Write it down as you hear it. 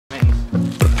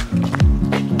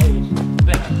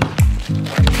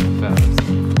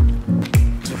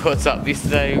what's up?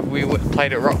 Yesterday we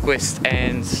played at Rockwest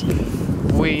and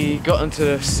we got into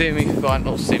the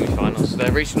semi-finals,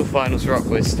 the regional finals for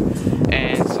Rockwest,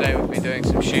 and today we've been doing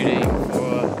some shooting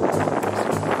for...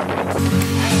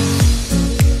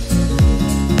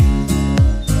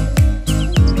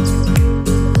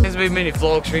 There's been many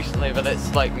vlogs recently, but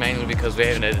that's like mainly because we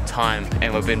haven't had the time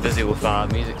and we've been busy with our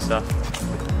music stuff.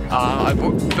 I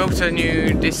built a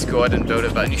new desk, or I didn't build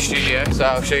it, but a new studio, so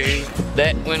I'll show you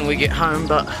that when we get home.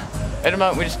 But at the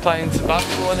moment we're just playing some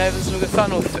basketball and having some good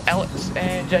fun with Alex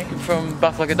and Jacob from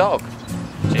BarkLikeaDog.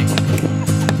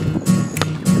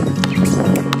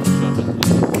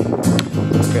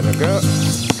 Gonna go.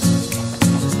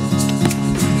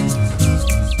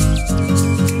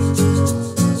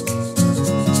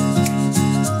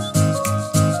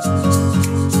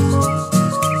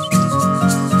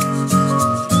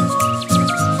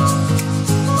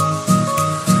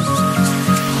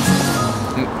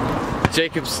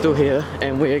 Jacob's still here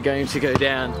and we are going to go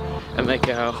down and make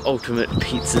our ultimate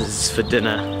pizzas for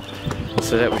dinner,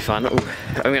 so that'll be fun. Ooh,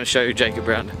 I'm going to show Jacob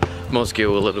around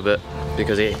Mosgiel a little bit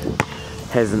because he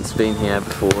hasn't been here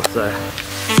before, so...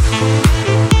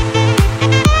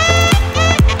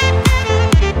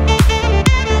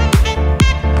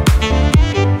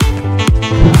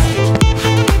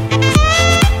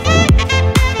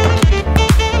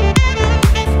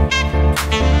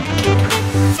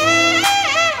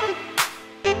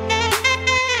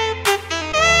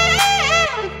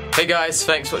 Hey guys,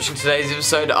 thanks for watching today's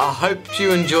episode. I hope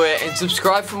you enjoy it and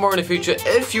subscribe for more in the future.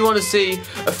 If you want to see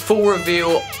a full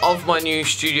reveal of my new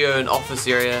studio and office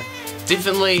area,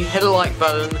 definitely hit a like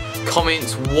button,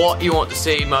 comment what you want to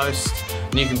see most,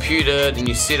 new computer, the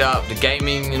new setup, the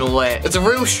gaming and all that. It's a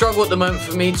real struggle at the moment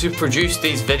for me to produce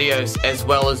these videos as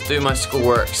well as do my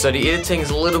schoolwork, so the editing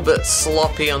is a little bit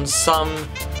sloppy on some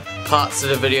parts of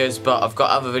the videos, but I've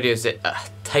got other videos that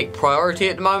take priority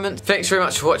at the moment. Thanks very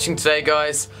much for watching today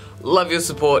guys. Love your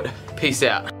support. Peace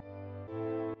out.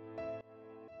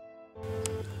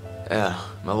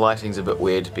 My lighting's a bit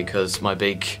weird because my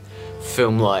big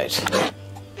film light,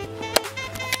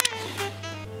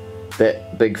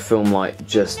 that big film light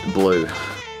just blew.